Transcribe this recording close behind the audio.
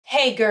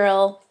Hey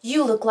girl,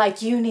 you look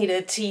like you need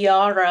a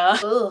tiara.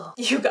 Ugh,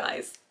 you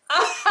guys.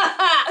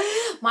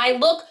 My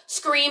look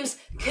screams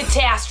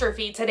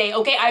catastrophe today,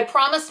 okay? I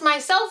promised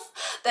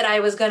myself that I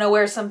was gonna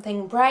wear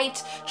something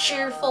bright,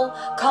 cheerful,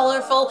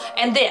 colorful,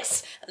 and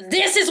this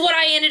is what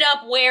I ended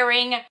up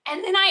wearing.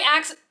 And then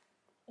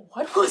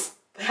what was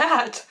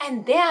that?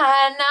 And then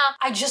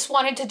I just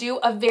wanted to do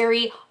a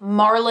very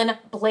Marlon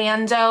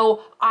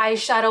Blando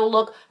eyeshadow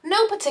look,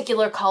 no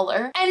particular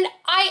color. And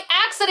I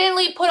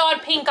accidentally put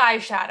on pink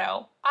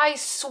eyeshadow. I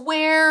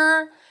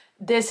swear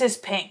this is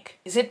pink.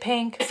 Is it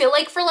pink? I feel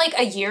like for like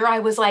a year I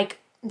was like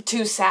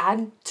too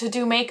sad to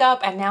do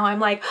makeup, and now I'm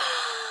like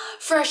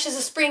fresh as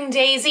a spring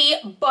daisy,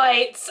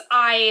 but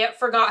I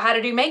forgot how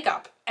to do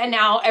makeup. And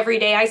now every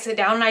day I sit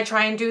down and I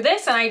try and do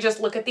this, and I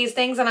just look at these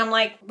things and I'm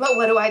like, but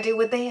what do I do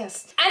with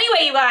this?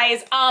 Anyway, you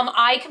guys,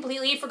 I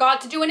completely forgot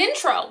to do an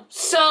intro.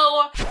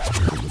 So,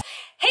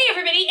 hey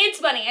everybody, it's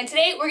Bunny, and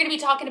today we're gonna be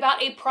talking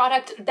about a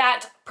product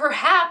that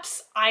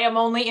perhaps I am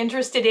only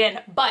interested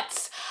in,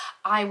 but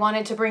I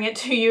wanted to bring it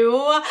to you.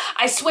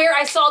 I swear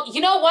I saw,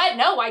 you know what?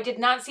 No, I did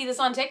not see this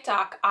on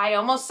TikTok. I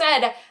almost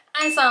said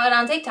I saw it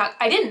on TikTok.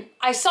 I didn't.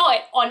 I saw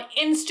it on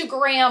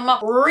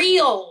Instagram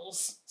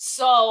Reels.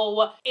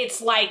 So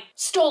it's like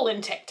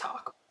stolen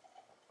TikTok.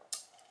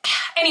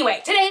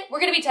 Anyway, today we're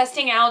gonna be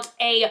testing out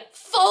a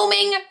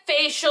foaming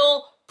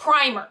facial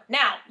primer.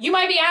 Now, you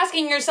might be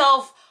asking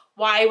yourself,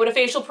 why would a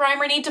facial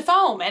primer need to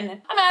foam?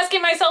 And I'm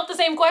asking myself the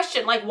same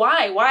question, like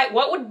why?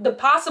 What would the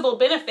possible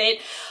benefit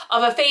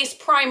of a face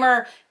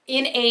primer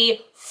in a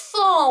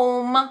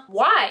foam?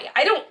 Why?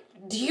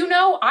 Do you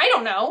know? I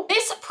don't know.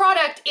 This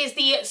product is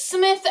the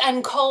Smith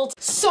 & Colt,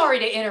 sorry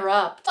to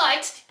interrupt,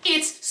 but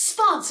it's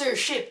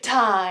sponsorship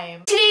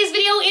time. Today's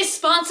video is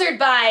sponsored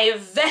by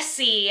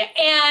Vessi,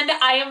 and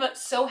I am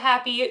so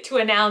happy to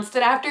announce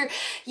that after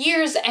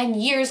years and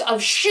years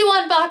of shoe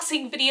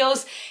unboxing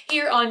videos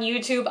here on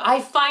YouTube, I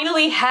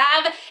finally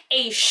have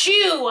a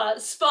shoe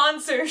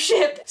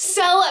sponsorship.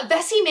 So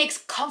Vessi makes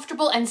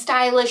comfortable and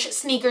stylish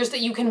sneakers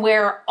that you can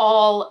wear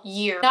all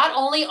year. Not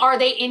only are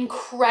they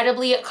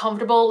incredibly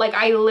comfortable, like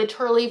I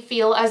literally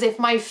feel as if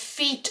my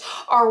feet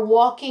are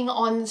walking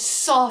on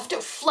soft,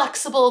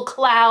 flexible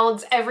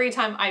clouds every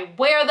time I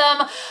wear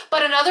them.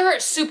 But another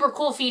super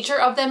cool feature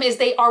of them is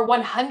they are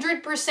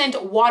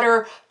 100%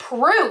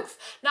 waterproof.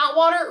 Not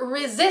water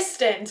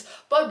resistant,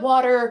 but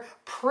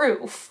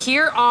waterproof.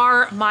 Here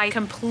are my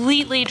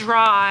completely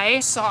dry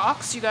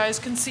socks, you guys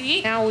can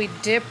see. Now we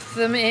dip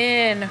them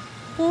in.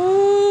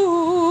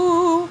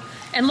 Ooh.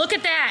 And look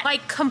at that,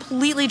 like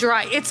completely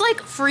dry. It's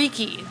like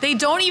freaky. They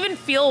don't even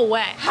feel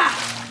wet.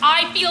 Ha!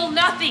 I feel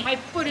nothing. My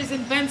foot is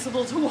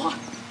invincible to water.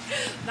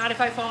 Not if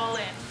I fall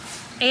in.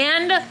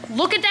 And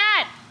look at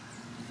that,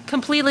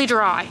 completely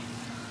dry.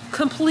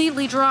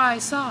 Completely dry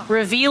sock.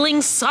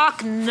 Revealing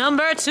sock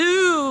number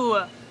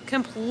 2,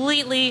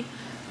 completely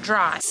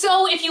dry.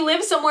 So if you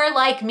live somewhere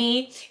like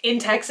me in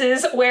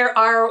Texas where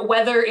our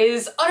weather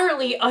is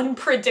utterly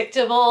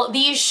unpredictable,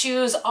 these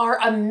shoes are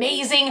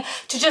amazing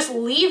to just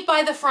leave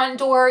by the front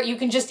door. You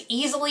can just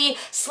easily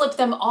slip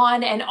them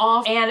on and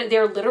off, and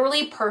they're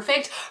literally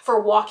perfect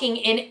for walking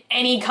in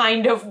any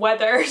kind of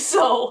weather.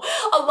 So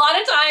a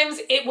lot of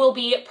times it will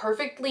be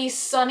perfectly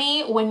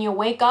sunny when you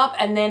wake up,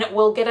 and then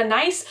we'll get a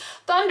nice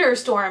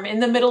thunderstorm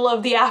in the middle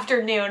of the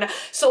afternoon.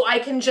 So I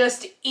can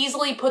just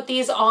easily put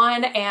these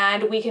on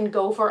and we can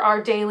go for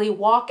our daily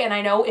walk. And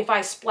I know if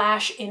I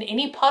splash in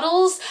any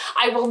puddles,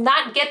 I will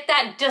not get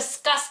that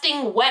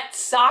disgusting wet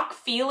sock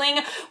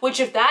feeling,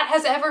 which if that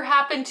has ever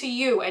happened to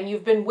you and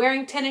you've been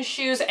wearing tennis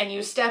shoes and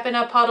you step in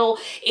a puddle,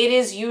 it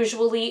is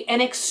usually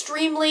an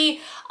extremely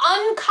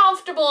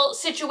uncomfortable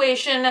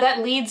situation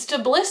that leads to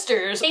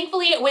blisters.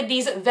 Thankfully, with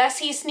these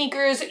Vessi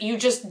sneakers, you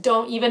just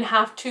don't even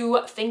have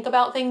to think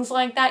about things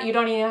like that. You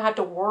don't even have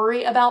to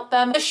worry about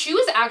them. The shoe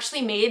is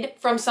actually made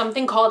from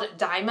something called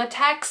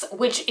Dymatex,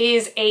 which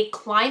is a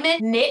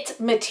climate knit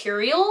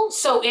material.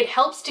 So it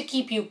helps to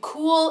keep you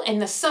cool in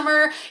the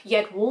summer,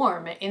 yet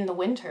warm in the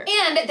winter.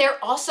 And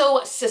they're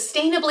also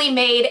sustainably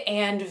made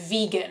and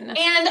vegan.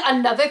 And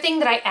another thing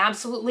that I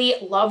absolutely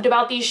loved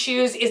about these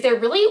shoes is there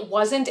really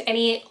wasn't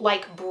any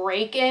like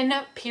break-in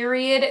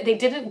period. They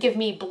didn't give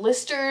me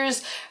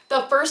blisters.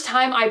 The first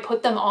time I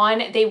put them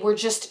on, they were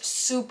just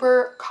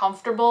super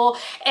comfortable.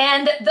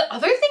 And the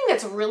other thing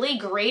that's really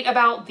great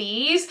about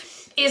these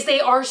is they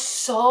are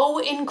so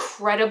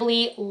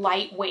incredibly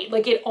lightweight.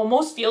 Like it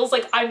almost feels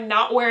like I'm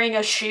not wearing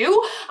a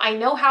shoe. I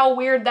know how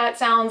weird that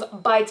sounds,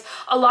 but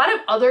a lot of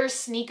other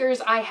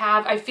sneakers I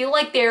have, I feel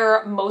like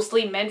they're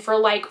mostly meant for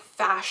like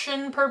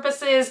fashion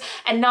purposes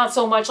and not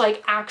so much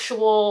like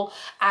actual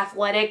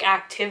athletic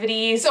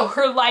activities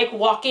or like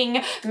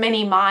walking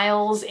many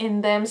miles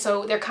in them.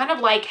 So they're kind of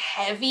like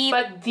heavy,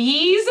 but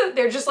these,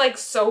 they're just like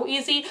so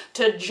easy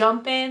to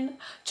jump in,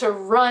 to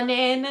run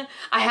in.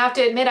 I have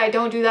to admit, I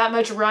don't do that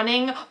much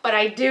running, but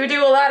I do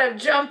a lot of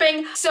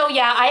jumping. So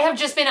yeah, I have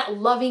just been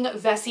loving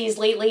Vessis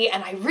lately,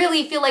 and I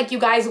really feel like you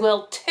guys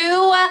will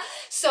too.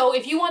 So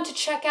if you want to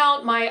check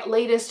out my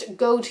latest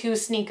go-to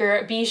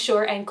sneaker, be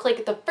sure and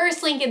click the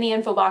first link in the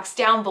info box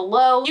down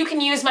below. You can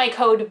use my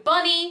code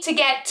BUNNY to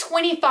get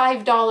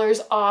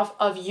 $25 off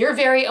of your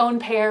very own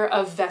pair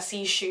of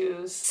Vessi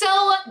shoes. So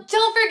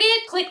don't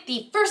forget, click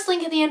the first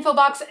link in the info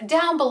box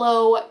down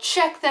below,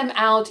 check them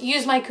out,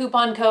 use my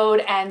coupon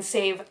code and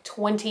save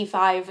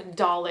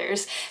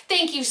 $25.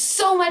 Thank you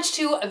so much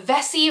to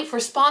Vessi for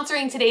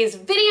sponsoring today's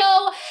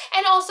video,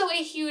 and also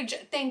a huge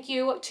thank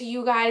you to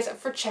you guys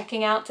for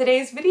checking out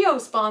today's video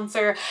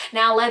sponsor.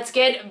 Now let's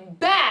get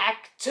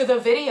back to the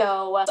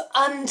video.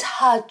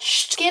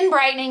 Untouched Skin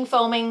Brightening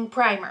Foaming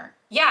Primer.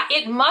 Yeah,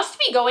 it must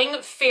be going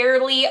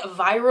fairly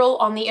viral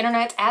on the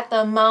internet at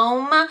the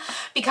moment,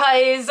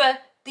 because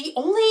the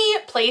only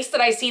place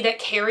that I see that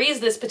carries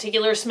this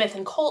particular Smith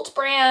 & Colt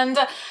brand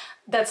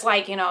that's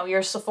like, you know,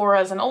 your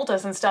Sephora's and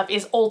Ulta's and stuff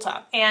is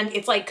Ulta, and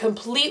it's like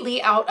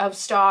completely out of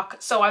stock.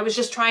 So I was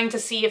just trying to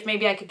see if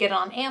maybe I could get it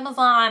on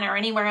Amazon or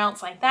anywhere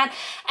else like that.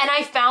 And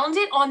I found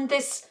it on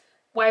this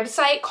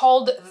website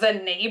called The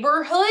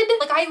Neighborhood.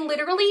 Like, I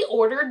literally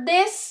ordered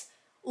this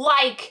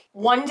like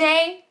one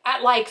day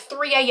at like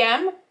 3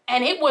 a.m.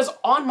 and it was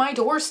on my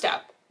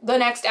doorstep the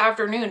next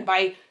afternoon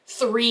by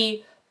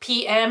 3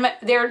 p.m.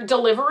 Their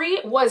delivery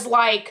was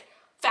like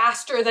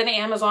faster than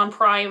Amazon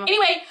Prime.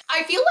 Anyway,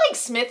 I feel like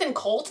Smith &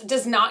 Colt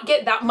does not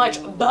get that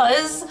much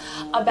buzz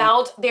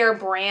about their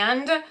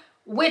brand,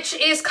 which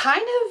is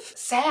kind of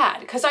sad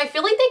because I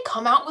feel like they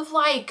come out with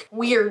like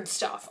weird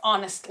stuff,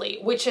 honestly,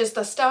 which is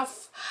the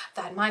stuff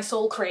that my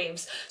soul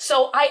craves.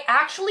 So I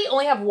actually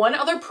only have one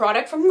other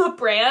product from the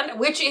brand,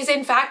 which is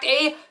in fact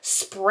a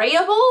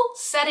sprayable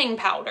setting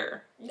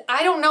powder.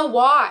 I don't know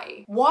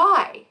why.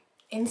 Why?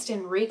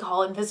 Instant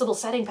recall, invisible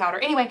setting powder.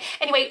 Anyway,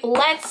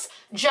 let's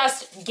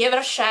just give it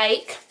a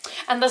shake.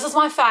 And this is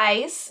my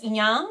face,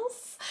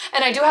 yes.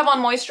 And I do have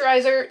on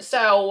moisturizer,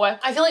 so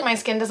I feel like my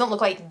skin doesn't look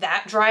like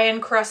that dry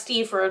and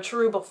crusty for a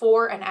true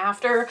before and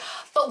after,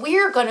 but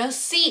we're gonna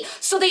see.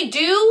 So they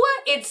do,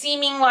 it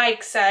seeming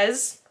like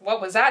says, what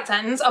was that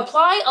sentence?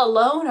 Apply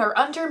alone or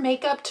under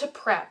makeup to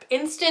prep.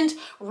 Instant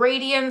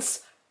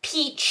Radiance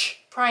Peach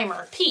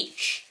Primer.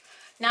 Peach.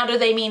 Now, do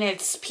they mean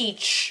it's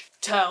peach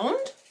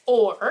toned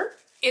or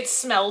it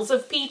smells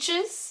of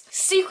peaches?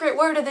 Secret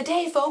word of the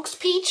day, folks,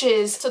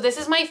 peaches. So this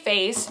is my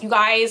face, you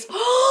guys.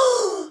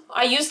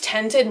 I used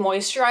tinted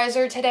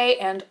moisturizer today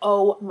and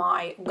oh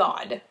my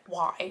God,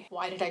 why?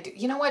 Why did I do,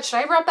 you know what, should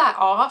I rub that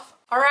off?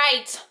 All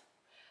right,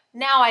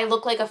 now I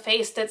look like a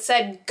face that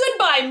said,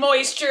 goodbye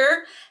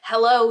moisture,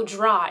 hello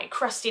dry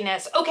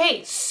crustiness.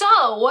 Okay,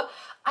 so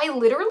I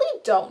literally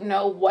don't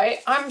know what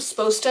I'm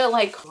supposed to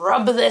like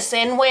rub this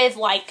in with.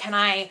 Like, can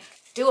I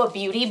do a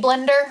beauty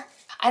blender?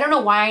 I don't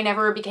know why I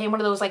never became one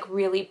of those like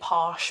really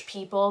posh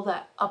people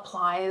that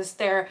applies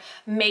their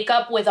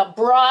makeup with a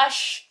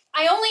brush.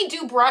 I only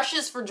do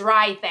brushes for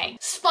dry things,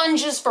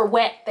 sponges for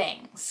wet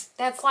things.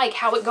 That's like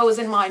how it goes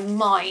in my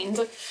mind.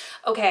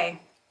 Okay,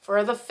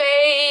 for the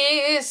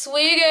face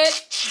we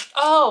get,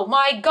 oh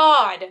my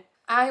God.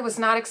 I was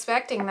not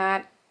expecting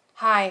that.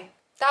 Hi,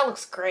 that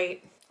looks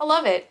great. I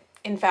love it.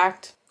 In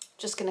fact,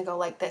 just gonna go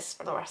like this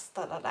for the rest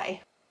of the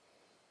day.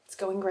 It's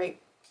going great.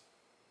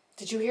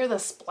 Did you hear the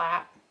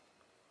splat?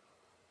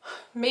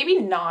 Maybe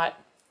not.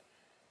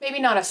 Maybe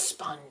not a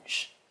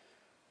sponge.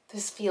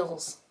 This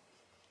feels,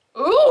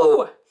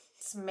 ooh,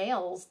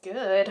 smells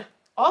good.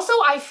 Also,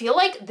 I feel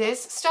like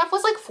this stuff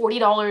was like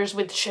 $40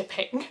 with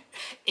shipping.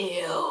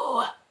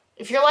 Ew.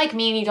 If you're like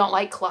me and you don't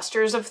like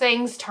clusters of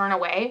things, turn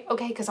away,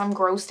 okay? Because I'm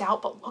grossed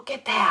out, but look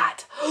at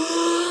that.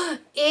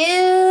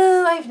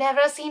 Ew, I've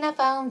never seen a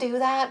phone do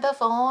that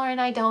before,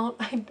 and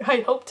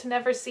I hope to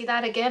never see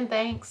that again,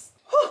 thanks.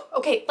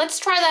 Okay, let's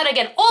try that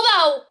again.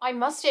 Although, I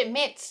must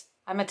admit,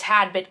 I'm a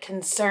tad bit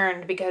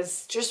concerned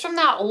because just from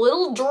that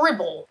little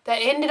dribble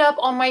that ended up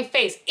on my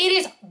face, it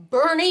is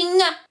burning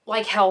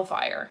like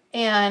hellfire.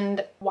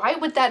 And why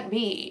would that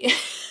be?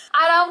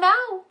 I don't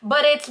know,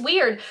 but it's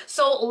weird.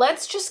 So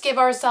let's just give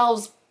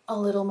ourselves a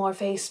little more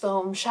face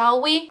foam,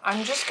 shall we?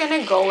 I'm just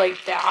gonna go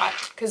like that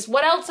because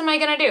what else am I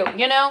gonna do,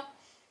 you know?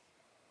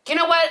 You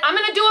know what? I'm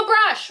gonna do a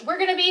brush. We're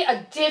gonna be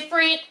a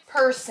different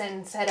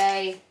person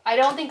today. I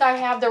don't think I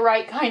have the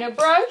right kind of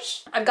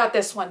brush. I've got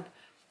this one.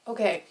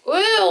 Okay. Ooh,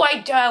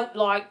 I don't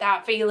like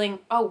that feeling.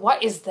 Oh,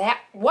 what is that?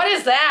 What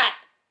is that?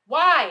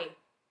 Why?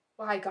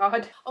 Why,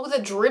 God? Oh,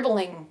 the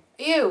dribbling.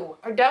 Ew,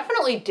 I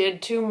definitely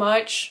did too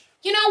much.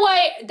 You know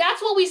what?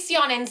 That's what we see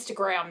on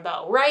Instagram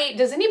though, right?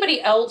 Does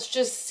anybody else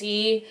just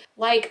see?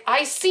 Like,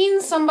 I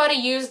seen somebody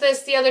use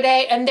this the other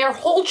day and their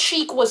whole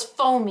cheek was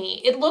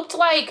foamy. It looked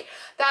like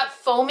that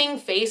foaming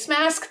face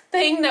mask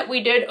thing that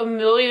we did a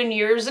million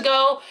years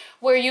ago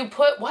where you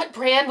put, what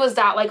brand was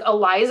that? Like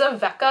Eliza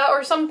Vecca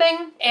or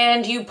something?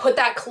 And you put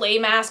that clay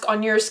mask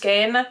on your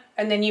skin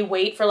and then you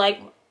wait for like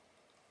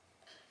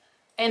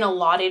an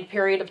allotted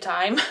period of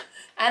time.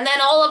 And then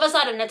all of a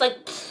sudden it's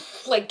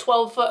like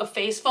 12 foot of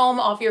face foam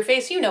off your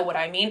face. You know what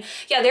I mean.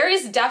 Yeah, there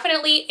is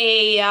definitely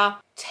a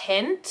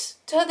tint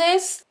to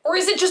this. Or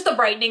is it just the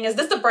brightening? Is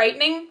this the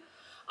brightening?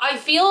 I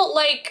feel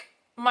like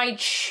My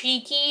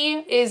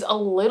cheeky is a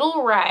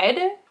little red,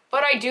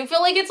 but I do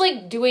feel like it's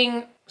like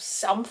doing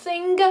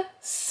something.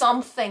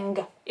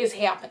 Something is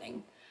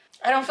happening.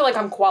 I don't feel like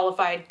I'm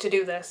qualified to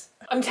do this.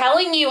 I'm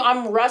telling you,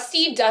 I'm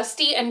rusty,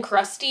 dusty, and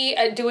crusty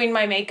at doing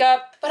my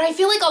makeup, but I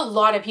feel like a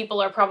lot of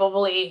people are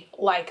probably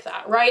like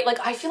that, right?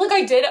 Like, I feel like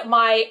I did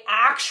my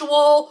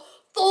actual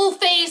full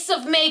face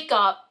of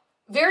makeup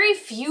very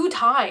few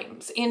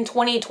times in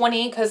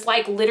 2020, because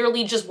like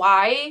literally just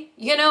why,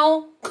 you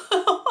know?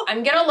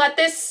 I'm gonna let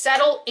this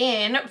settle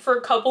in for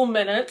a couple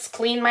minutes,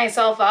 clean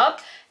myself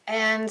up,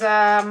 and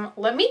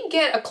let me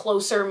get a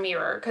closer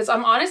mirror, because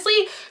I'm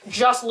honestly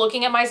just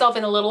looking at myself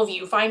in a little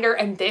viewfinder,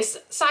 and this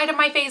side of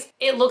my face,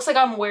 it looks like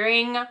I'm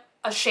wearing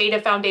a shade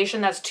of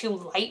foundation that's too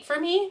light for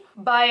me.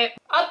 But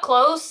up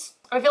close,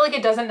 I feel like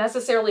it doesn't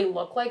necessarily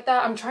look like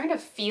that. I'm trying to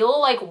feel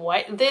like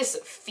what this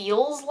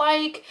feels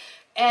like,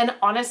 and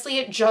honestly,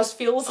 it just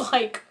feels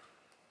like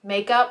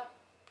makeup,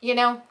 you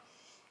know?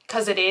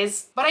 Because it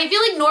is. But I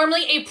feel like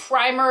normally a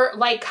primer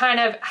like kind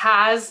of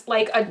has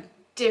like a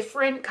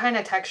different kind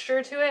of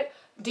texture to it.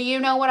 Do you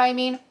know what I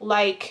mean?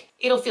 Like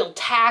it'll feel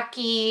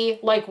tacky,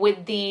 like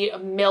with the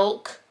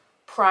Milk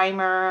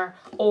primer,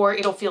 or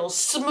it'll feel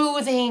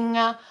smoothing,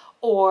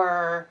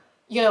 or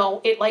you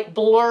know, it like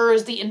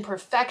blurs the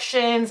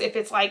imperfections if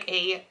it's like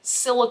a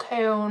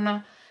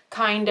silicone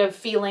kind of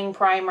feeling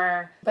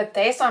primer. But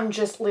this, I'm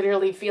just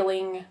literally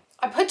feeling,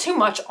 I put too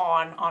much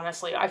on,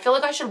 honestly. I feel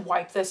like I should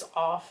wipe this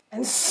off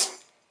and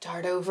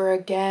start over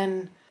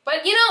again.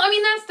 But you know, I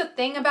mean, that's the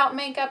thing about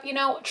makeup, you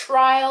know,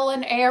 trial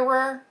and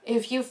error.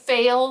 If you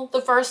fail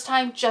the first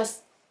time,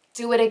 just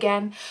do it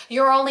again.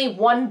 You're only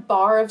one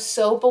bar of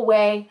soap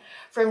away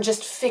from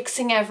just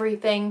fixing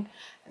everything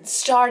and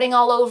starting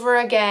all over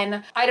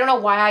again. I don't know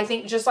why I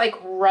think just like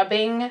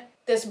rubbing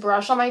this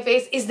brush on my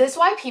face. Is this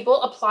why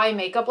people apply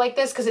makeup like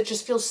this? Because it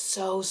just feels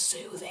so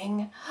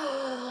soothing.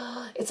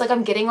 It's like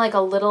I'm getting like a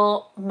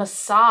little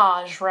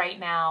massage right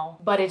now,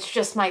 but it's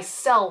just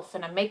myself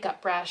and a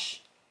makeup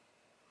brush.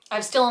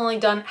 I've still only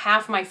done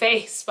half my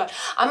face, but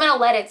I'm gonna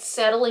let it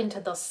settle into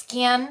the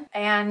skin,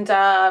 and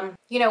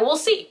you know, we'll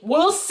see.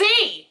 We'll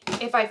see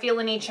if I feel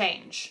any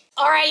change.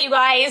 All right, you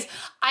guys,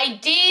 I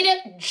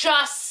did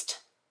just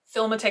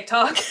film a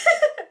TikTok.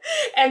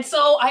 And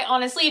so I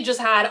honestly just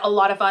had a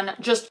lot of fun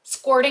just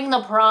squirting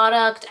the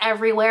product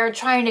everywhere,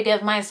 trying to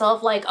give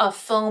myself like a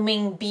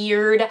foaming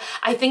beard.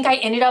 I think I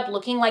ended up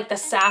looking like the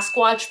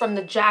Sasquatch from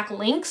the Jack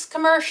Link's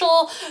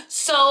commercial.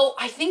 So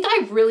I think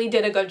I really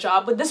did a good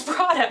job with this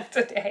product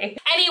today.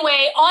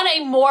 Anyway, on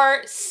a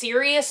more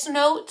serious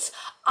note,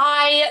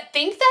 I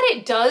think that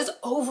it does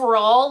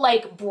overall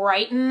like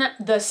brighten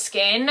the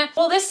skin.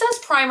 Well, this says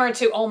primer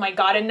too. Oh my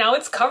God, and now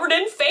it's covered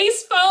in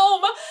face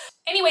foam.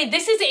 Anyway,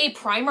 this is a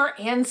primer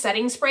and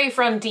setting spray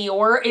from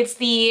Dior. It's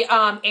the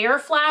Air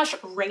Flash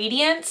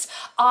Radiance.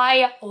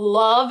 I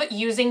love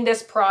using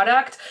this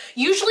product.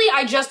 Usually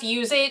I just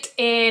use it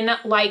in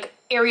like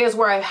areas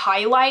where I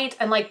highlight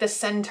and like the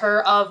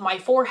center of my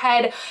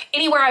forehead,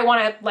 anywhere I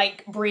want to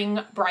like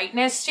bring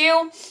brightness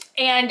to.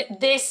 And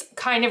this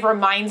kind of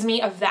reminds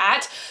me of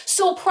that.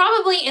 So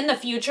probably in the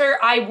future,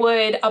 I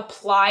would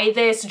apply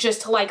this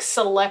just to like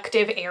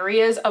selective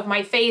areas of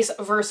my face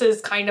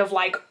versus kind of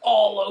like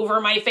all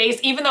over my face,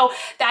 even though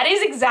that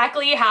is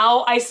exactly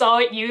how I saw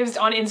it used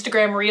on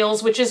Instagram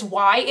Reels, which is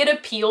why it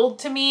appealed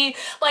to me.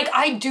 Like,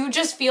 I do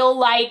just feel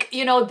like,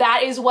 you know,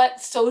 that is what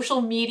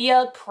social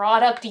media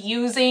product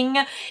using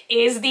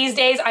is these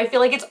days. I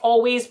feel like it's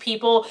always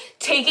people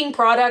taking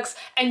products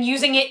and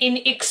using it in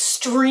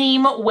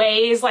extreme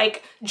ways,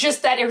 like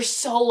just that are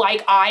so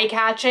like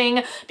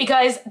eye-catching,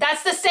 because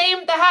that's the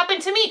same that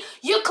happened to me.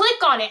 You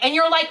click on it and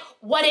you're like,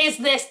 what is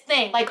this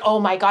thing? Like, oh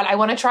my God, I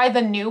want to try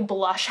the new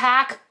blush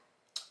hack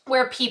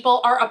where people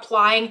are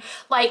applying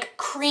like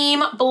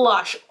cream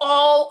blush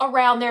all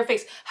around their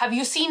face. Have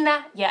you seen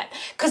that yet?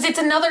 Because it's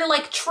another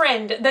like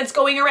trend that's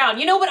going around,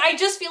 you know, but I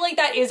just feel like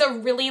that is a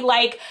really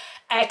like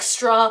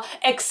extra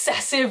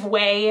excessive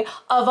way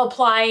of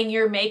applying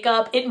your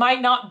makeup. It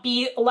might not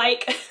be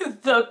like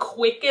the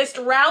quickest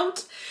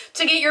route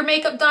to get your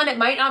makeup done. It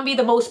might not be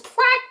the most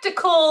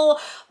practical,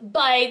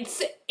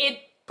 but it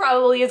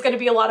probably is going to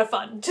be a lot of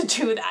fun to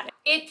do that.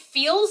 It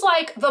feels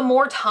like the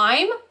more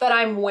time that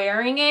I'm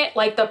wearing it,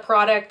 like the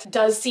product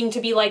does seem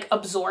to be like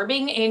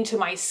absorbing into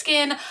my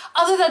skin.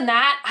 Other than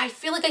that, I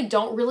feel like I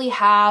don't really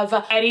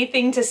have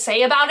anything to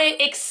say about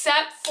it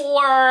except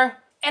for,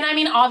 and I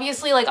mean,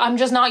 obviously, like I'm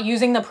just not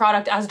using the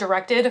product as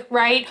directed,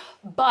 right?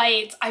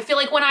 But I feel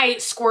like when I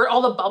squirt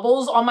all the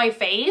bubbles on my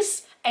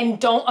face and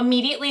don't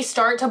immediately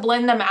start to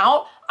blend them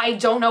out, I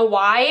don't know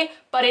why,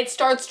 but it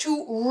starts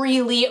to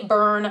really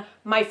burn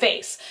my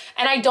face.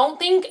 And I don't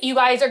think you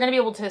guys are gonna be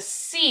able to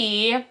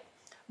see,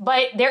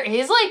 but there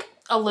is like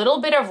a little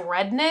bit of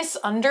redness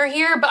under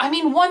here. But I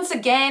mean, once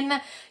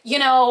again, you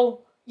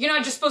know, you're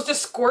not just supposed to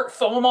squirt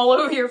foam all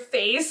over your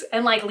face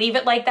and like leave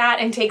it like that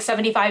and take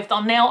 75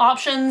 thumbnail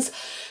options.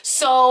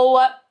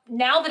 So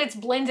now that it's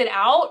blended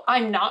out,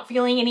 I'm not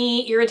feeling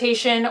any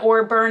irritation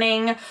or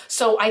burning.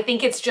 So I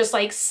think it's just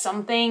like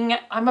something,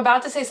 I'm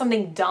about to say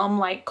something dumb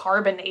like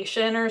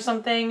carbonation or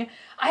something.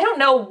 I don't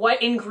know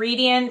what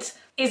ingredient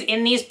is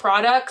in these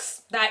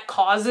products that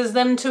causes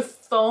them to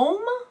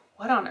foam.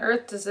 What on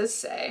earth does this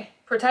say?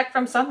 Protect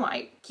from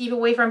sunlight, keep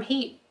away from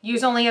heat,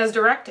 use only as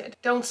directed,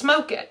 don't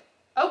smoke it.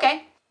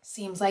 Okay,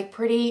 seems like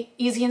pretty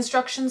easy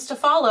instructions to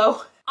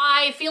follow.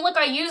 I feel like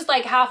I used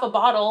like half a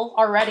bottle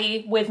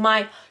already with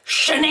my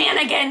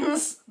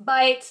shenanigans,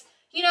 but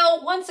you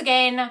know, once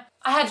again,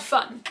 I had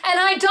fun and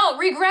I don't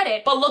regret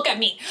it. But look at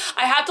me,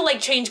 I have to like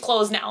change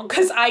clothes now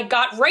because I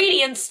got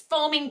Radiance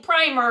foaming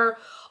primer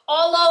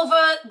all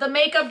over the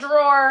makeup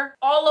drawer,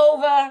 all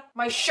over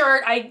my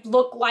shirt. I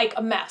look like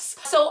a mess.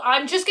 So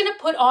I'm just gonna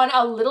put on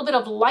a little bit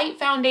of light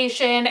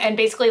foundation and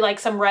basically like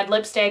some red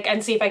lipstick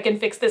and see if I can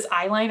fix this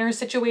eyeliner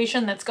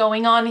situation that's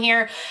going on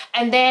here.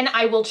 And then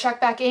I will check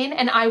back in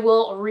and I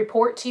will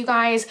report to you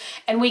guys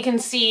and we can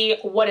see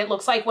what it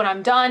looks like when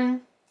I'm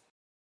done.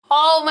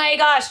 Oh my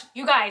gosh,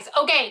 you guys.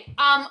 Okay,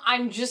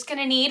 I'm just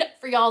gonna need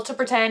for y'all to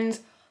pretend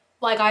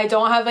like I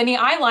don't have any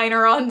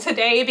eyeliner on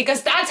today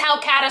because that's how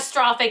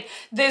catastrophic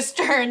this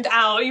turned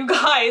out, you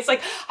guys.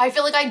 Like, I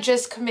feel like I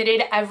just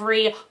committed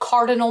every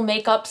cardinal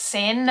makeup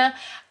sin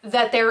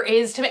that there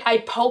is to me. I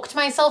poked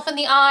myself in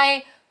the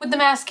eye with the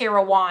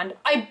mascara wand.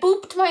 I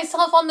booped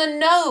myself on the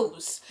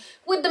nose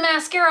with the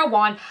mascara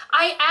wand.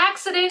 I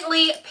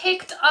accidentally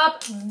picked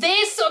up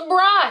this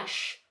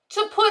brush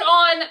to put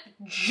on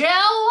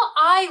gel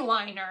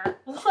eyeliner.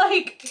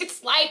 Like,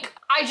 it's like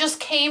I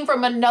just came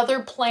from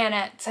another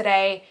planet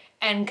today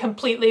and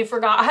completely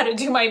forgot how to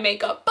do my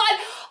makeup. But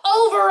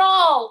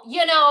overall,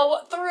 you know,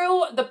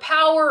 through the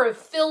power of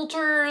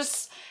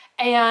filters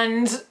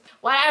and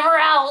whatever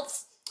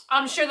else,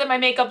 I'm sure that my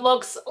makeup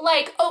looks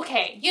like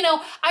okay. You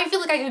know, I feel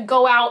like I could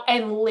go out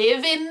and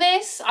live in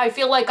this. I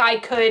feel like I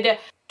could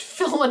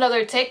film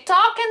another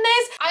TikTok in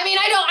this. I mean,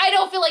 I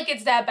don't feel like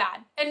it's that bad.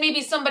 And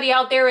maybe somebody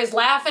out there is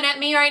laughing at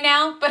me right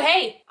now, but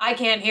hey, I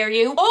can't hear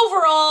you.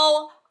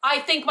 Overall, I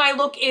think my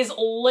look is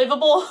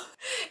livable,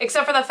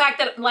 except for the fact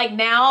that like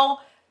now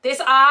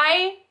this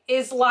eye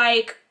is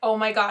like, oh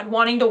my God,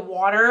 wanting to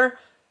water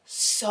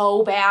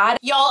so bad.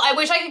 Y'all, I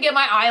wish I could get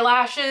my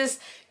eyelashes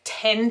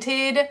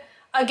tinted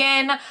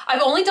again.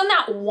 I've only done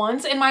that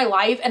once in my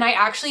life and I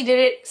actually did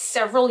it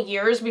several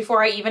years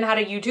before I even had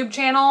a YouTube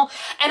channel.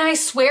 And I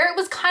swear it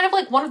was kind of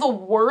like one of the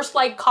worst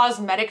like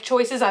cosmetic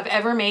choices I've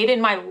ever made in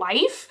my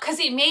life because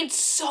it made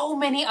so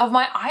many of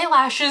my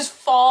eyelashes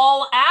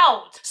fall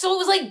out. So it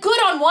was like good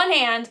on one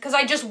hand because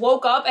I just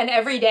woke up and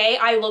every day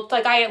I looked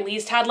like I at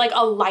least had like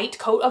a light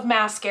coat of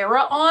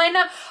mascara on,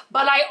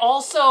 but I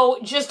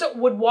also just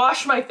would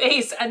wash my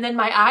face and then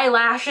my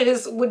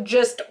eyelashes would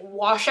just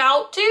wash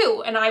out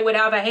too. And I would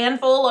have a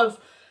handful of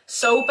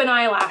soap and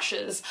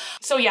eyelashes.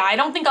 So yeah, I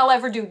don't think I'll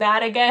ever do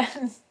that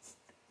again.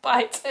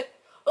 But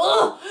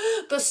ugh,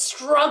 the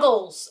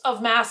struggles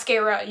of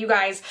mascara, you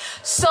guys.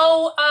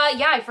 So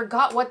yeah, I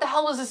forgot what the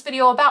hell was this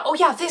video about. Oh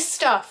yeah, this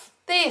stuff.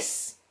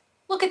 This.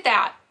 Look at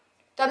that.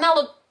 Doesn't that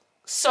look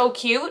so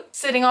cute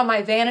sitting on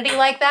my vanity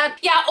like that?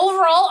 Yeah,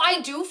 overall,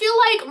 I do feel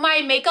like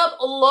my makeup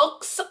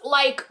looks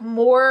like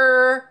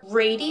more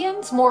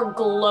radiant, more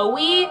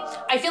glowy.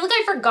 I feel like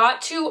I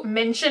forgot to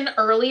mention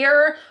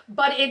earlier,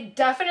 but it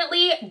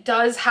definitely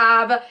does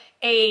have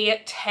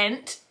a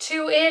tint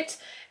to it.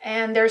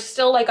 And there's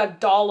still like a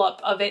dollop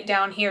of it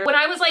down here. When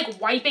I was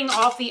like wiping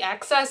off the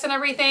excess and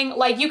everything,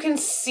 like you can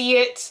see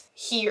it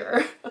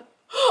here.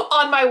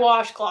 On my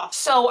washcloth.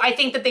 So I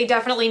think that they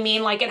definitely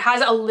mean like it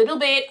has a little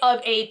bit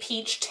of a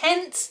peach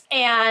tint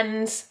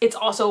and it's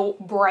also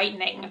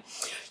brightening.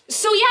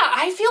 So yeah,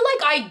 I feel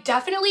like I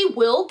definitely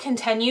will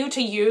continue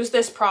to use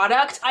this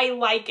product. I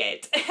like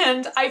it.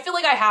 And I feel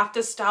like I have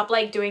to stop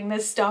like doing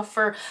this stuff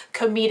for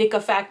comedic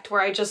effect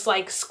where I just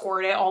like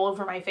squirt it all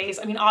over my face.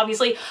 I mean,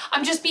 obviously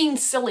I'm just being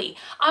silly.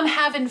 I'm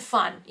having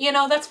fun. You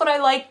know, that's what I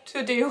like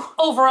to do.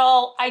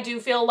 Overall, I do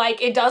feel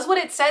like it does what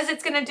it says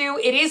it's gonna do.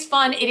 It is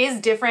fun, it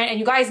is different. And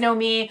you guys know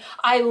me,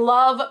 I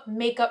love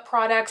makeup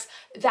products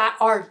that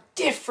are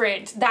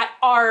different, that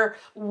are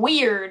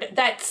weird,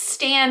 that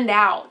stand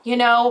out, you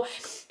know?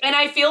 And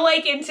I feel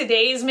like in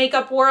today's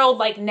makeup world,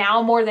 like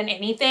now more than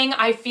anything,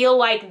 I feel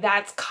like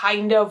that's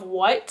kind of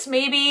what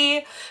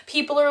maybe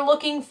people are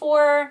looking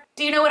for.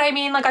 Do you know what I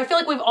mean? Like, I feel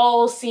like we've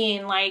all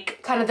seen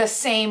like kind of the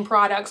same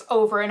products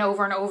over and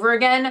over and over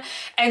again.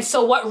 And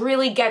so what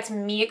really gets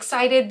me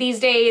excited these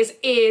days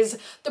is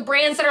the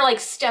brands that are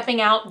like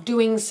stepping out,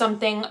 doing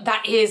something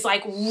that is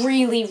like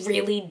really,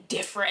 really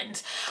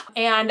different.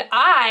 And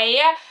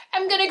I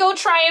am gonna go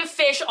try and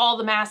fish all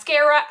the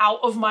mascara out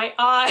of my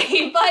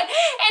eye. But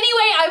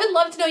anyway, I would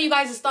love to know you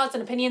guys' thoughts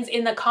and opinions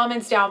in the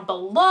comments down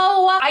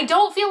below. I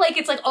don't feel like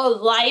it's like a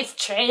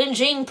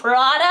life-changing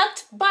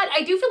product, but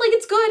I do feel like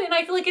it's good, and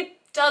I feel like it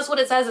does what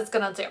it says it's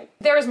gonna do.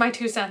 There's my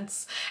 2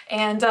 cents.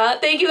 And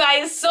thank you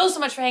guys so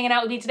much for hanging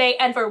out with me today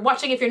and for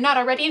watching. If you're not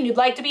already and you'd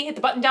like to be, hit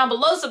the button down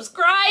below,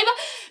 subscribe,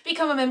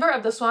 become a member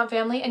of the Swamp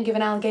Family, and give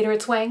an alligator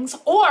its wings.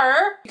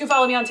 Or you can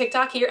follow me on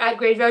TikTok here at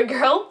Graveyard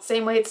Girl,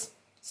 same way it's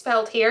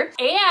spelled here.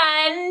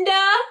 And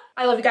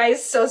I love you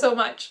guys so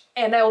much.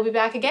 And I will be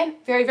back again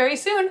very, very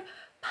soon.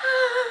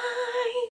 Bye.